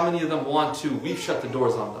 How many of them want to? We've shut the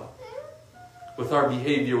doors on them. With our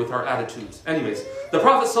behavior, with our attitudes. Anyways, the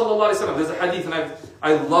Prophet ﷺ, there's a hadith, and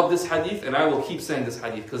I love this hadith, and I will keep saying this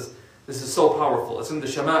hadith, because this is so powerful. It's in the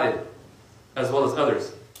Shama'il, as well as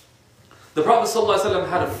others. The Prophet ﷺ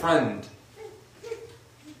had a friend.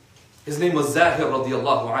 His name was Zahir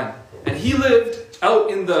radiallahu anh. And he lived out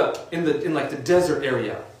in the desert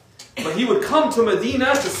area. But he would come to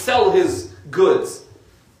Medina to sell his goods.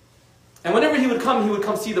 And whenever he would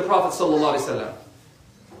come see the Prophet ﷺ.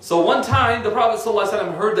 So one time, the Prophet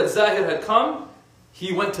ﷺ heard that Zahir had come.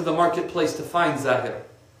 He went to the marketplace to find Zahir.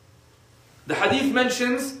 The hadith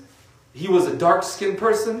mentions he was a dark-skinned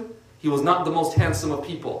person. He was not the most handsome of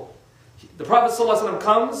people. The Prophet ﷺ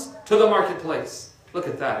comes to the marketplace. Look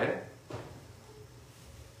at that, eh?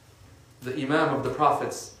 The Imam of the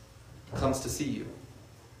Prophets comes to see you.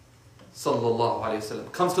 Sallallahu Alaihi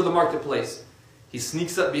Wasallam. Comes to the marketplace. He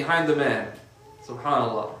sneaks up behind the man.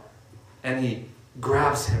 Subhanallah. And he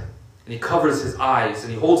grabs him. And he covers his eyes.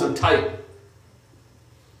 And he holds him tight.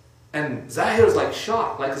 And Zahir is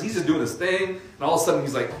shocked. Because he's just doing his thing. And all of a sudden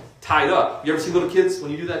he's tied up. You ever see little kids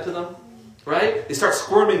when you do that to them? Right? They start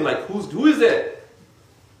squirming who is it?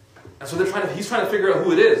 And so he's trying to figure out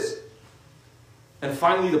who it is. And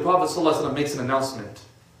finally the Prophet ﷺ makes an announcement.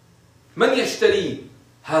 Man yashtari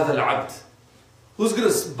hadha al-abd. Who's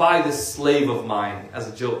going to buy this slave of mine as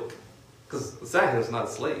a joke? Because Zahir is not a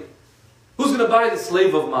slave. Who's going to buy this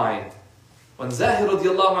slave of mine? When Zahir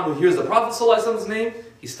radiallahu anhu hears the Prophet ﷺ's name,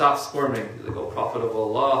 he stops squirming. He's like, oh, Prophet of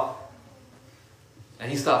Allah.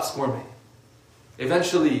 And he stops squirming.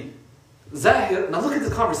 Eventually, Zahir, now look at the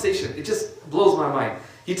conversation. It just blows my mind.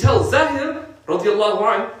 He tells Zahir, radiallahu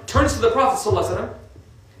anhu, turns to the Prophet sallallahu alaihi wasallam,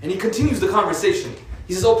 and he continues the conversation.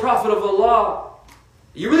 He says, "O Prophet of Allah,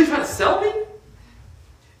 you really trying to sell me?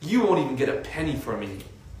 You won't even get a penny from me.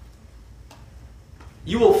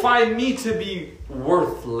 You will find me to be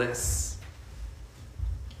worthless."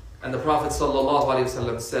 And the Prophet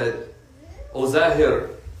ﷺ said, "O Zahir,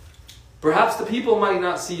 perhaps the people might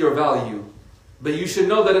not see your value, but you should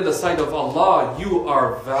know that in the sight of Allah, you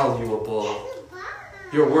are valuable.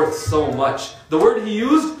 You're worth so much." The word he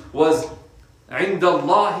used was, عِنْدَ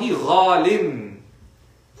اللَّهِ غَالٍ.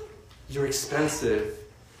 You're expensive.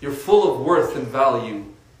 You're full of worth and value.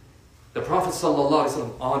 The Prophet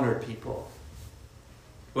ﷺ honored people.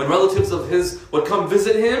 When relatives of his would come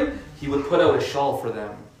visit him, he would put out a shawl for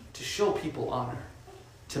them to show people honor,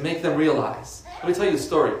 to make them realize. Let me tell you a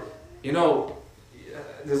story. You know,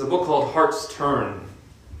 there's a book called Heart's Turn,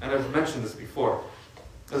 and I've mentioned this before.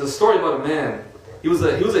 There's a story about a man. He was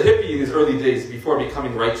a hippie in his early days before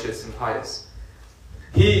becoming righteous and pious.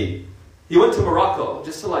 He went to Morocco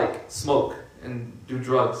just to like smoke and do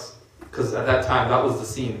drugs, because at that time that was the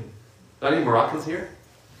scene. Are there any Moroccans here?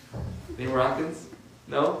 Any Moroccans?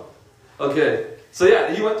 No? Okay. So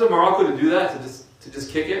yeah, he went to Morocco to do that, to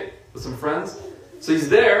just kick it with some friends. So he's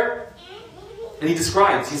there, and he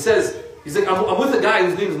describes. He's like, I'm with a guy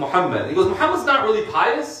whose name is Muhammad. He goes, Muhammad's not really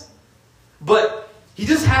pious, but he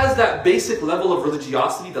just has that basic level of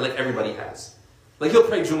religiosity that like everybody has. Like he'll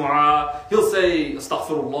pray Jumu'ah, he'll say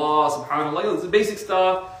Astaghfirullah, Subhanallah, it's the basic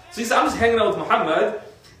stuff. So he said, I'm just hanging out with Muhammad,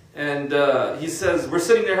 and he says, we're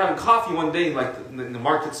sitting there having coffee one day in the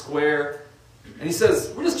market square, and he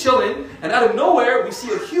says, we're just chilling, and out of nowhere we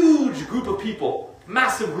see a huge group of people,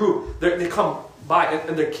 massive group. They come by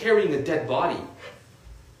and they're carrying a dead body.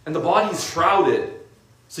 And the body's shrouded,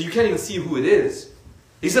 so you can't even see who it is.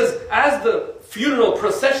 He says, as the funeral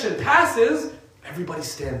procession passes, everybody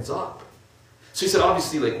stands up. So he said,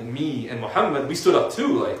 obviously, like me and Muhammad, we stood up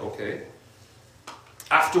too, like, okay.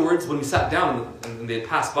 Afterwards, when we sat down and they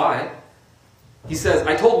passed by, he says,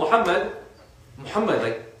 I told Muhammad,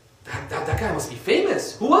 like, that guy must be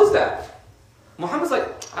famous. Who was that? Muhammad's like,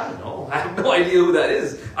 I don't know. I have no idea who that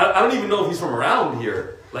is. I don't even know if he's from around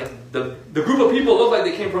here. Like, the group of people look like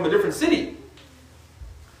they came from a different city.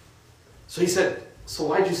 So he said, so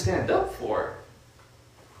why'd you stand up for?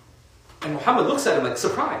 And Muhammad looks at him like,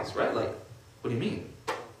 surprised, right? Like, what do you mean?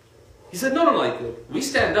 He said, no, like, we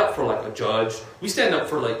stand up for like a judge. We stand up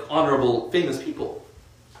for like honorable, famous people.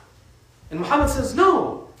 And Muhammad says,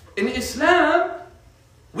 no. In Islam,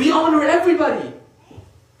 we honor everybody.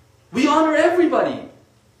 We honor everybody.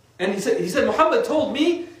 And he said, Muhammad told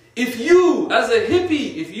me, if you, as a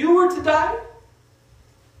hippie, if you were to die,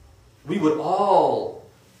 we would all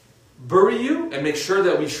bury you and make sure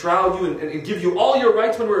that we shroud you and give you all your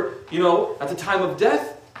rights when we're, at the time of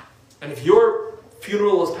death. And if your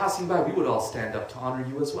funeral was passing by, we would all stand up to honor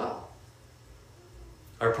you as well.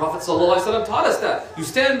 Our Prophet ﷺ taught us that. You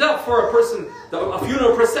stand up for a person, a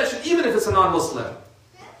funeral procession, even if it's a non-Muslim.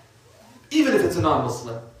 Even if it's a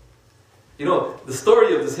non-Muslim. The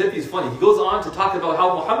story of this hippie is funny. He goes on to talk about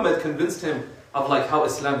how Muhammad convinced him of like how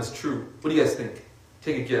Islam is true. What do you guys think?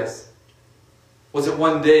 Take a guess. Was it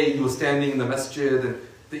one day he was standing in the masjid and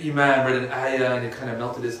the imam read an ayah and it kind of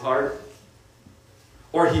melted his heart?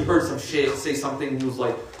 Or he heard some shaykh say something and he was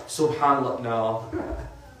like, Subhanallah, no.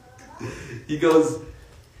 He goes,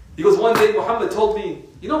 one day Muhammad told me,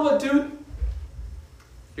 you know what, dude?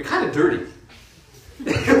 You're kind of dirty.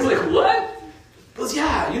 He was like, what? He goes,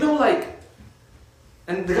 yeah, like,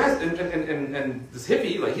 and the guys, and this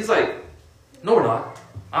hippie, like, he's like, no, we're not.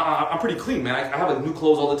 I'm pretty clean, man. I have like new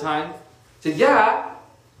clothes all the time. He said, yeah.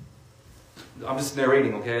 I'm just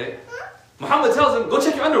narrating, okay? Muhammad tells him, go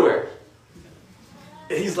check your underwear.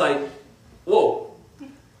 And he's like, whoa.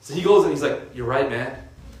 So he goes and he's like, you're right, man.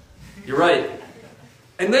 You're right.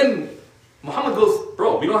 And then Muhammad goes,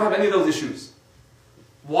 bro, we don't have any of those issues.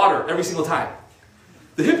 Water every single time.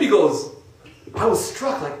 The hippie goes, I was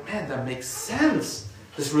struck, like, man, that makes sense.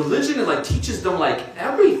 This religion, it like teaches them like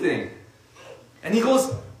everything. And he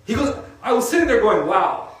goes, I was sitting there going,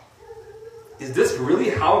 wow, is this really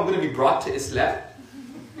how I'm going to be brought to Islam?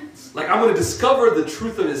 Like, I'm going to discover the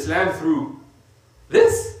truth of Islam through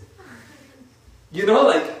this?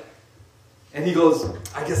 And he goes,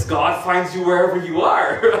 I guess God finds you wherever you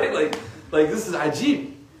are, right? Like this is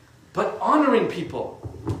ajib. But honoring people,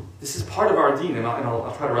 this is part of our deen, and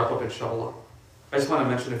I'll try to wrap up, inshallah. I just want to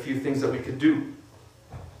mention a few things that we could do.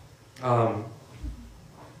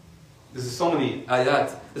 There's so many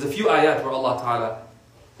ayat. There's a few ayat where Allah Ta'ala,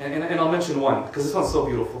 and I'll mention one, because this one's so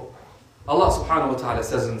beautiful. Allah subhanahu wa ta'ala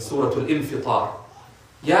says in Surah Al-Infitar,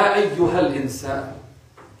 Ya ayyuhal insan,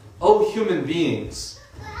 O human beings,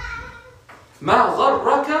 ma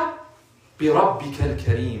gharraka bi rabbika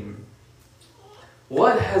al-kareem.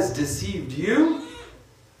 What has deceived you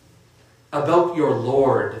about your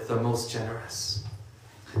Lord, the most generous?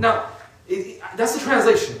 Now, that's the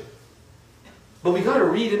translation. But we got to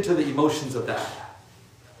read into the emotions of that.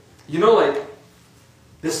 You know, like,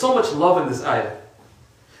 there's so much love in this ayah.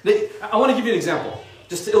 I want to give you an example,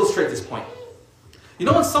 just to illustrate this point. You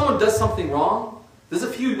know when someone does something wrong, there's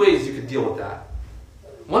a few ways you could deal with that.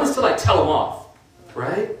 One is to like tell them off,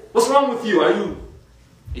 right? What's wrong with you?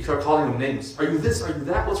 You start calling them names. Are you this? Are you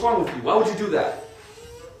that? What's wrong with you? Why would you do that?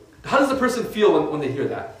 How does the person feel when they hear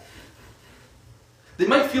that? They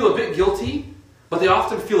might feel a bit guilty, but they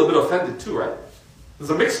often feel a bit offended too, right? There's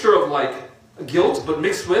a mixture of like guilt, but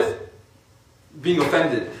mixed with being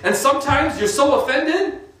offended. And sometimes you're so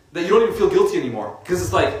offended that you don't even feel guilty anymore. Because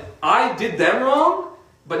it's like, I did them wrong,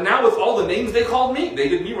 but now with all the names they called me, they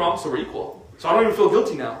did me wrong, so we're equal. So I don't even feel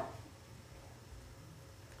guilty now.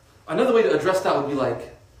 Another way to address that would be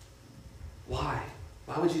like, why?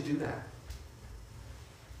 Why would you do that?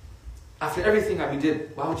 After everything that we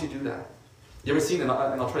did, why would you do that? You ever seen, and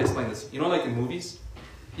I'll try to explain this, you know like in movies?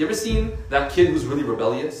 You ever seen that kid who's really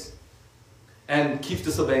rebellious and keeps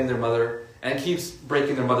disobeying their mother and keeps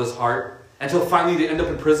breaking their mother's heart until finally they end up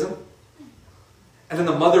in prison? And then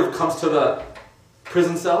the mother comes to the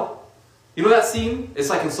prison cell. You know that scene? It's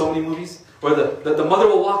like in so many movies where the mother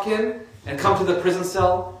will walk in and come to the prison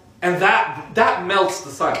cell, and that melts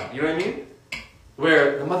the son. You know what I mean?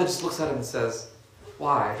 Where the mother just looks at him and says,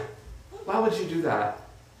 why? Why would you do that?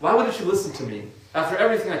 Why wouldn't you listen to me? After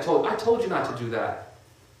everything I told you not to do that.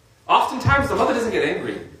 Oftentimes the mother doesn't get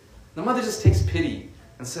angry. The mother just takes pity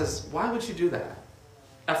and says, why would you do that?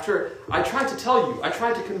 After I tried to tell you, I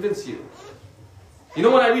tried to convince you. You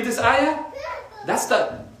know when I read this ayah? That's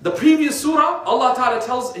the previous surah, Allah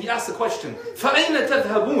Ta'ala He asks the question, فَأَيْنَ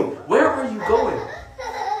تَذْهَبُونَ? Where are you going?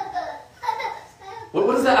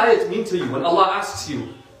 What does that ayah mean to you when Allah asks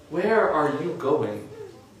you, where are you going?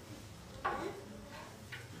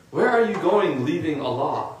 Where are you going leaving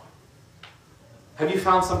Allah? Have you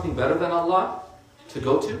found something better than Allah to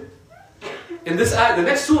go to? In this ayah, the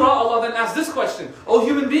next surah, Allah then asks this question, O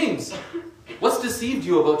human beings, what's deceived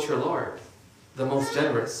you about your Lord, the most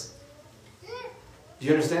generous? Do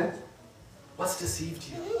you understand? What's deceived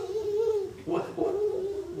you?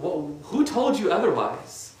 Who told you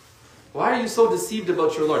otherwise? Why are you so deceived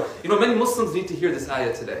about your Lord? You know, many Muslims need to hear this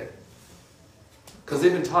ayah today. Because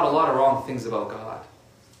they've been taught a lot of wrong things about God.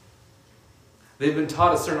 They've been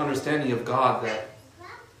taught a certain understanding of God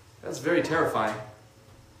that's very terrifying.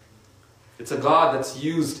 It's a God that's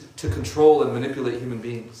used to control and manipulate human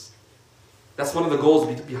beings. That's one of the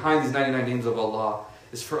goals behind these 99 names of Allah,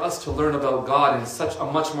 is for us to learn about God in such a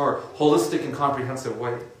much more holistic and comprehensive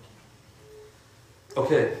way.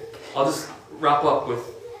 Okay, I'll just wrap up with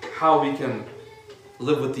how we can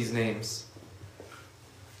live with these names.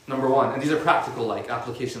 Number one, and these are practical like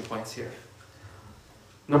application points here.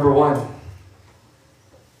 Number one,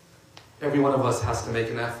 every one of us has to make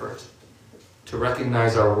an effort to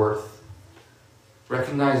recognize our worth.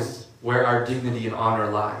 Recognize where our dignity and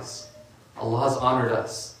honor lies. Allah has honored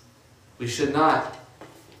us. We should not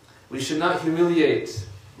humiliate.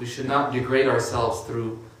 We should not degrade ourselves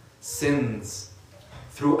through sins,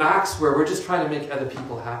 through acts where we're just trying to make other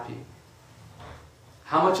people happy.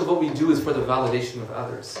 How much of what we do is for the validation of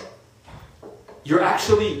others? You're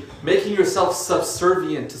actually making yourself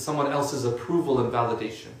subservient to someone else's approval and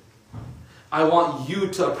validation. I want you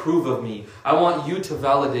to approve of me. I want you to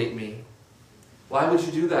validate me. Why would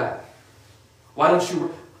you do that?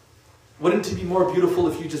 Wouldn't it be more beautiful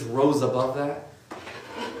if you just rose above that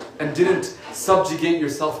and didn't subjugate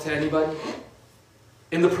yourself to anybody?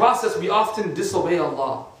 In the process, we often disobey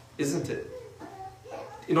Allah, isn't it?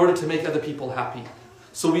 In order to make other people happy.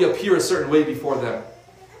 So we appear a certain way before them.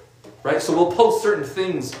 Right? So we'll post certain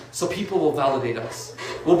things so people will validate us.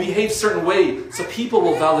 We'll behave a certain way so people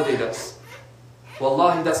will validate us.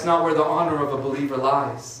 Wallahi, that's not where the honor of a believer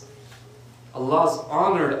lies. Allah's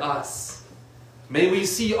honored us. May we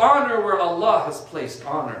see honor where Allah has placed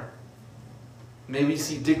honor. May we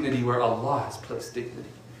see dignity where Allah has placed dignity.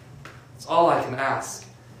 That's all I can ask.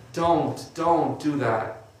 Don't do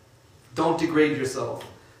that. Don't degrade yourself.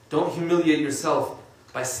 Don't humiliate yourself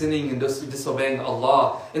by sinning and disobeying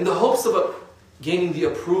Allah in the hopes of gaining the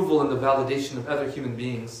approval and the validation of other human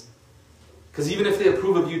beings. Because even if they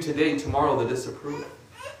approve of you today, tomorrow they'll disapprove.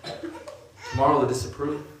 Tomorrow they'll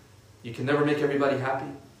disapprove. You can never make everybody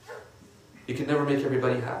happy. You can never make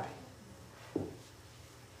everybody happy.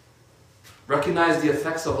 Recognize the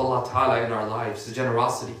effects of Allah Ta'ala in our lives, His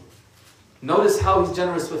generosity. Notice how He's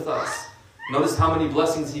generous with us. Notice how many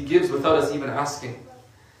blessings He gives without us even asking.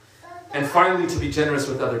 And finally, to be generous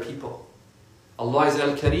with other people. Allah is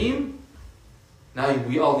Al-Karim. Now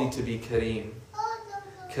we all need to be Karim.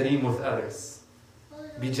 Karim with others.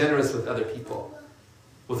 Be generous with other people.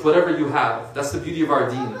 With whatever you have. That's the beauty of our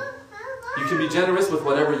deen. You can be generous with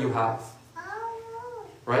whatever you have.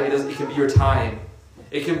 Right? It can be your time.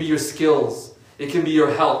 It can be your skills. It can be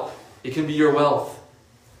your help. It can be your wealth.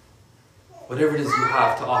 Whatever it is you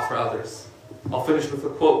have to offer others. I'll finish with a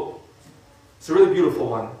quote. It's a really beautiful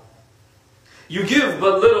one. You give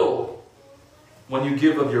but little when you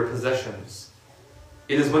give of your possessions.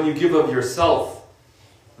 It is when you give of yourself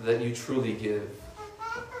that you truly give.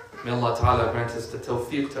 May Allah Ta'ala grant us the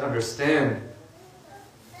tawfiq to understand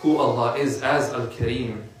who Allah is as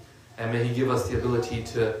Al-Karim. And may He give us the ability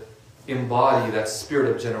to embody that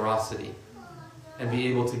spirit of generosity and be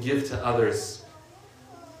able to give to others,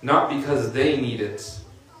 not because they need it,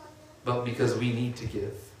 but because we need to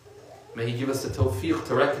give. May He give us the tawfiq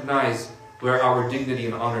to recognize where our dignity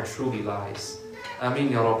and honor truly lies.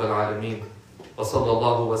 Ameen ya Rabbal Alameen. Wa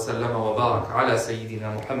sallallahu wa sallama wa barak ala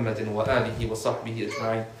Sayyidina Muhammadin wa alihi wa sahbihi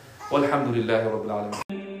ajma'in. Walhamdulillahi Rabbil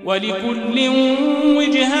Alameen. ولكل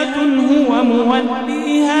وجهة هو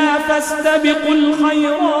موليها فاستبقوا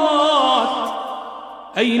الخيرات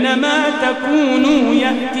أينما تكونوا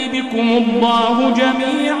يأتي بكم الله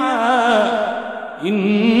جميعا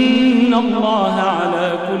إن الله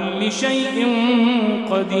على كل شيء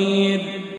قدير